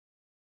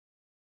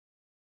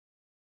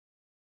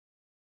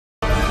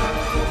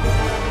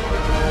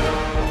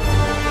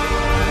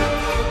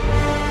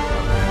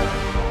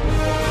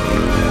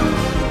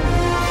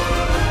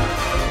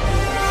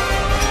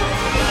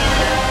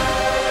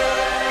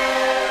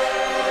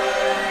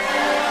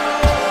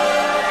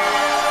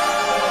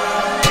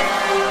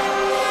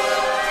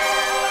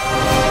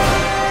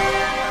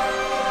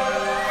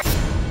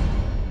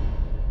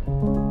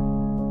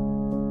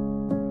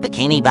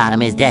Bikini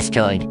Bottom is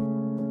destroyed.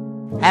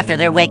 After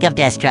their wake of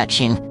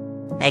destruction,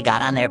 they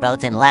got on their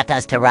boats and left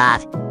us to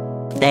rot.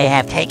 They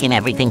have taken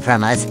everything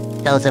from us.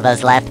 Those of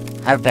us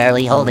left are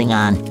barely holding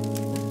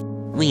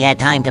on. We had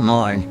time to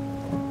mourn.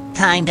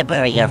 Time to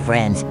bury our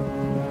friends.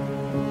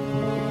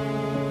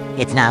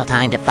 It's now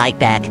time to fight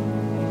back.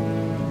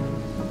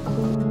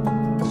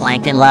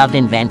 Plankton loved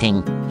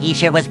inventing. He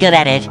sure was good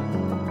at it.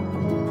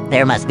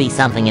 There must be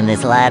something in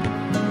this lab.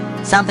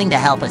 Something to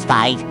help us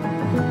fight.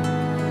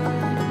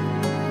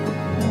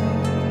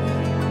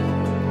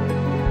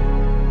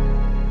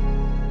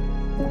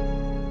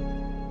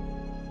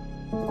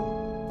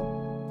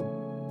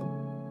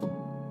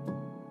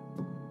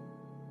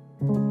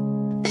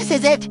 This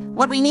is it!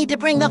 What we need to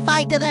bring the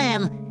fight to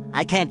them!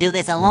 I can't do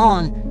this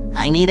alone.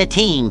 I need a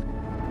team.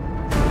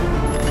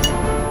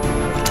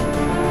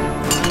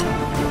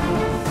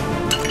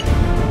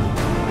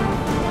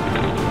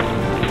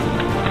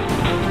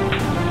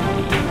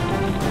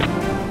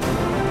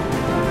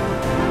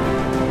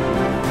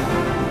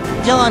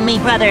 Join me,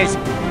 brothers.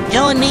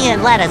 Join me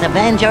and let us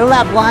avenge your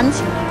loved ones.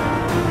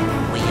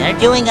 We are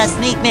doing a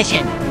sneak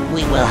mission.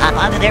 We will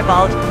hop onto their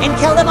boat and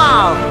kill them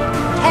all.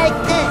 Take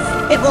this.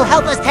 It will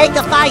help us take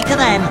the fight to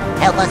them.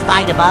 Help us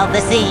fight above the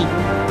sea.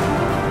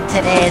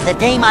 Today is the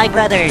day, my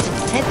brothers.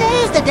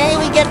 Today is the day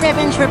we get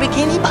revenge for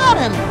Bikini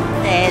Bottom.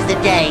 Today is the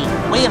day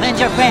we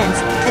avenge our friends.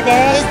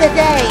 Today is the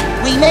day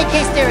we make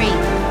history.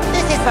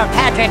 This is for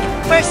Patrick,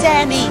 for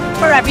Sandy,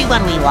 for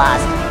everyone we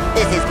lost.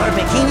 This is for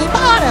Bikini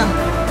Bottom.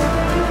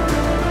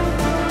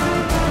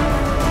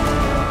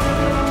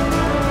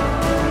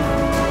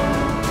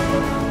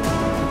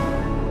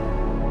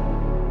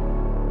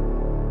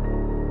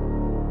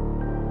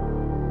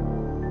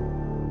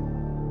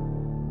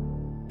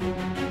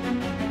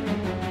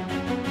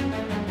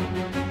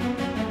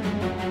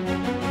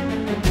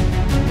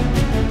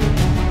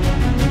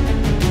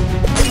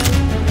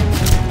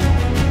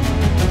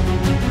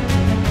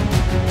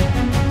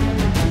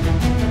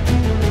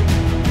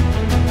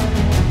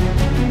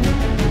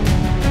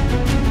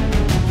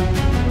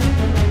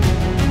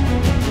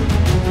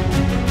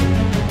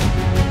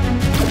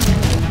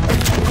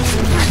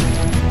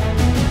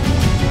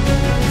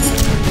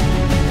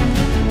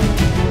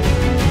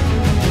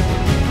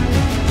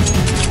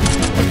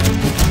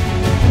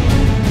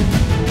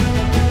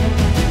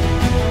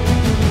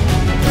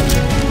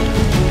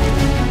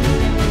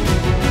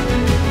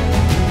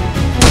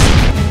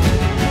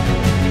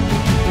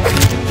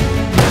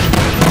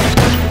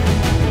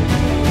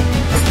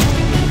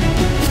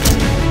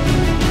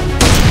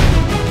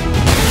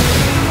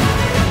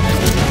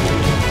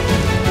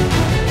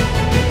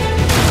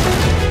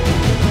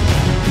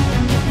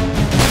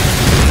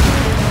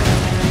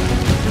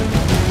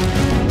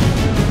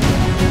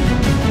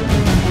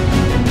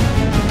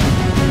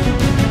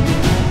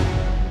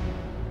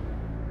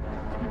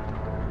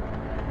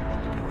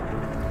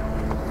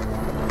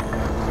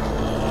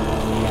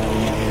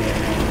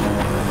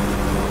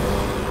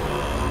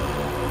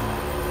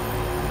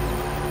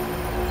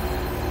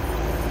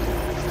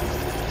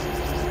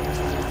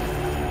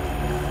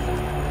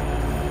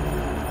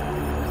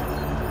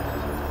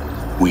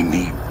 We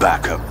need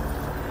backup.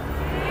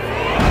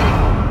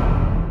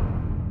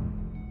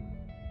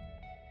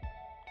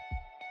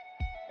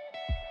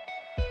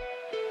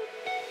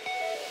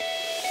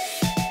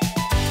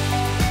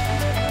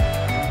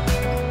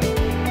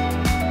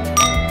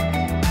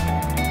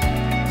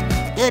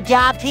 Good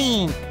job,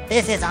 team.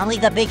 This is only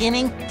the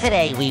beginning.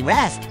 Today we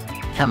rest.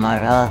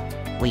 Tomorrow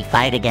we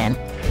fight again.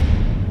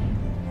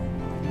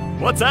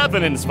 What's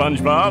happening,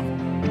 SpongeBob?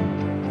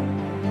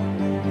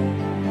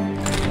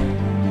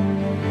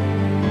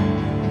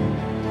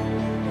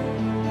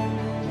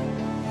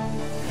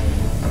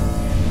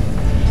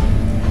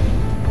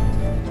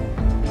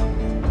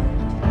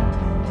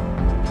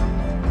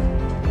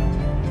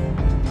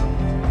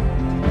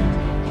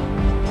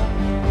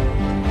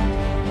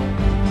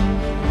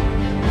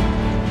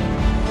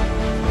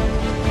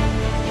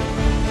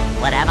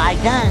 What have I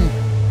done?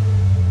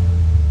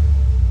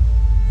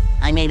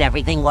 I made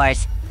everything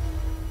worse.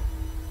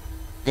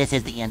 This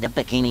is the end of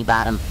Bikini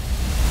Bottom.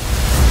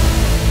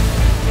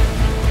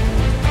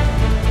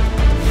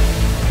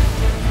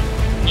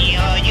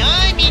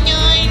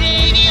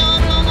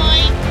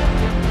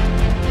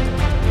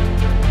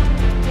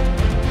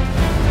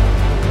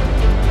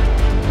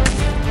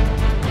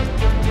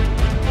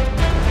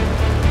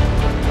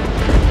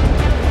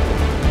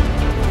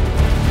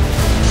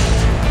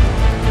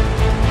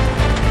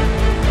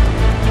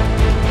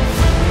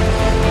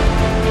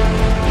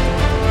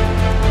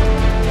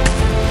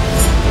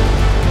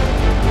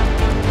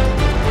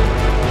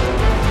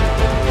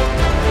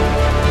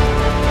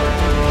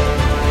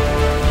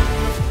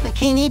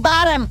 Bikini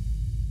Bottom!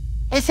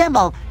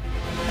 Assemble!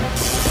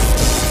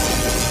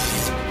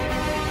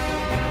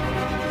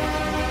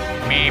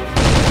 Meep.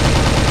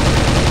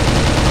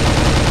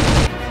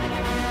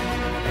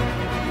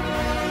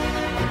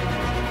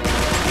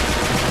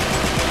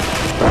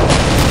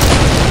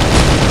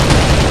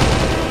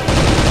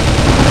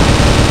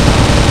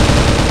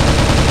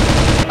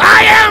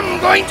 I am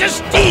going to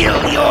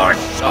steal your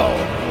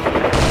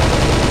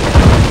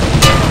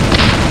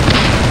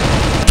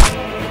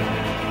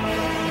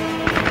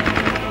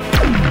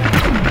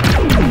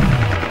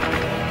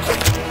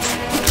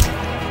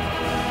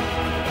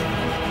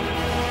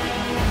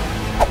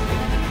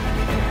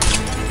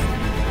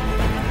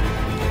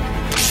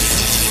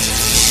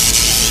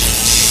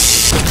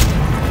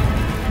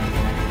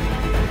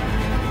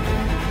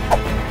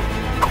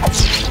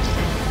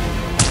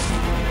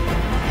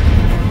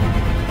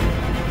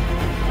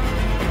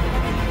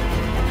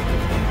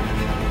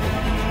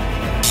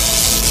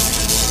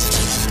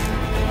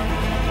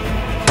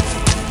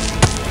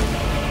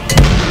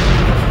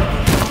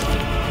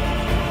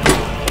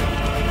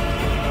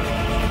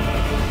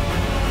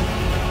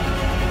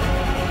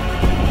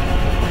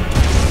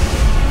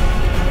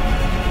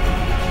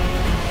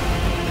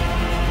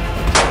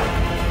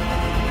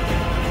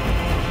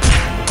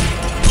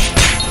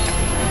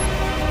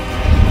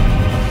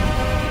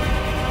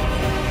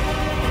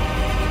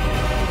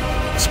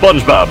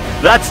SpongeBob.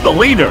 That's the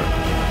leader.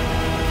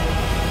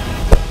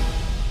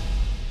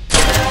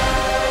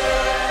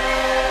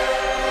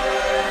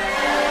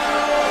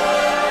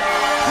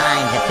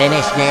 Time to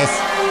finish this.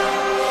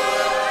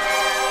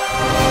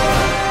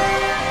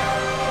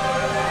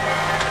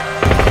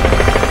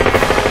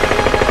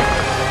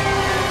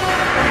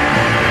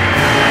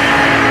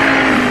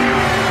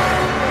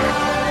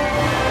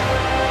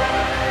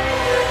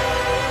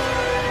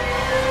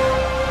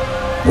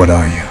 What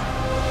are you?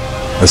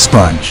 A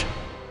sponge?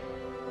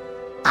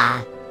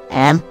 I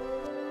am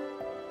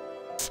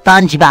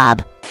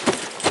SpongeBob.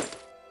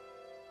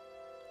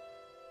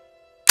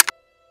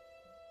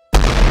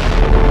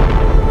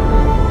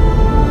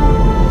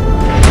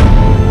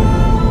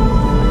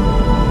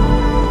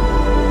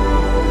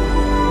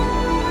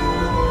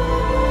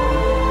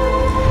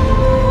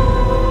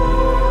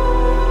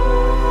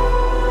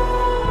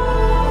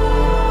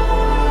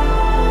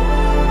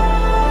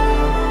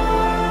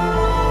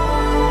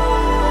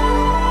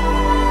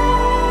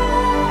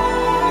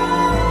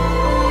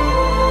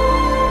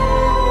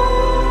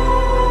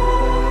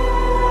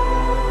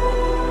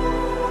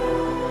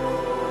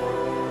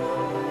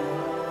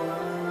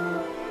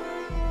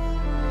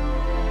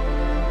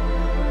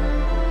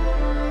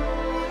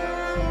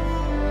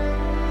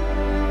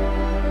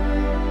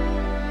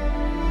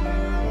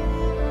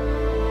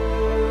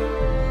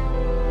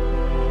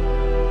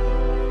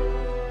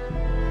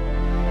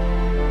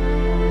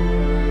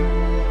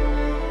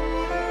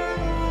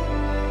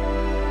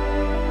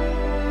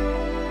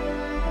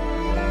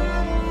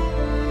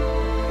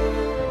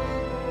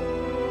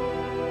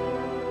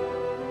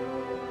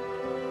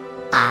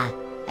 I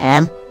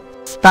am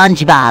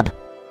SpongeBob.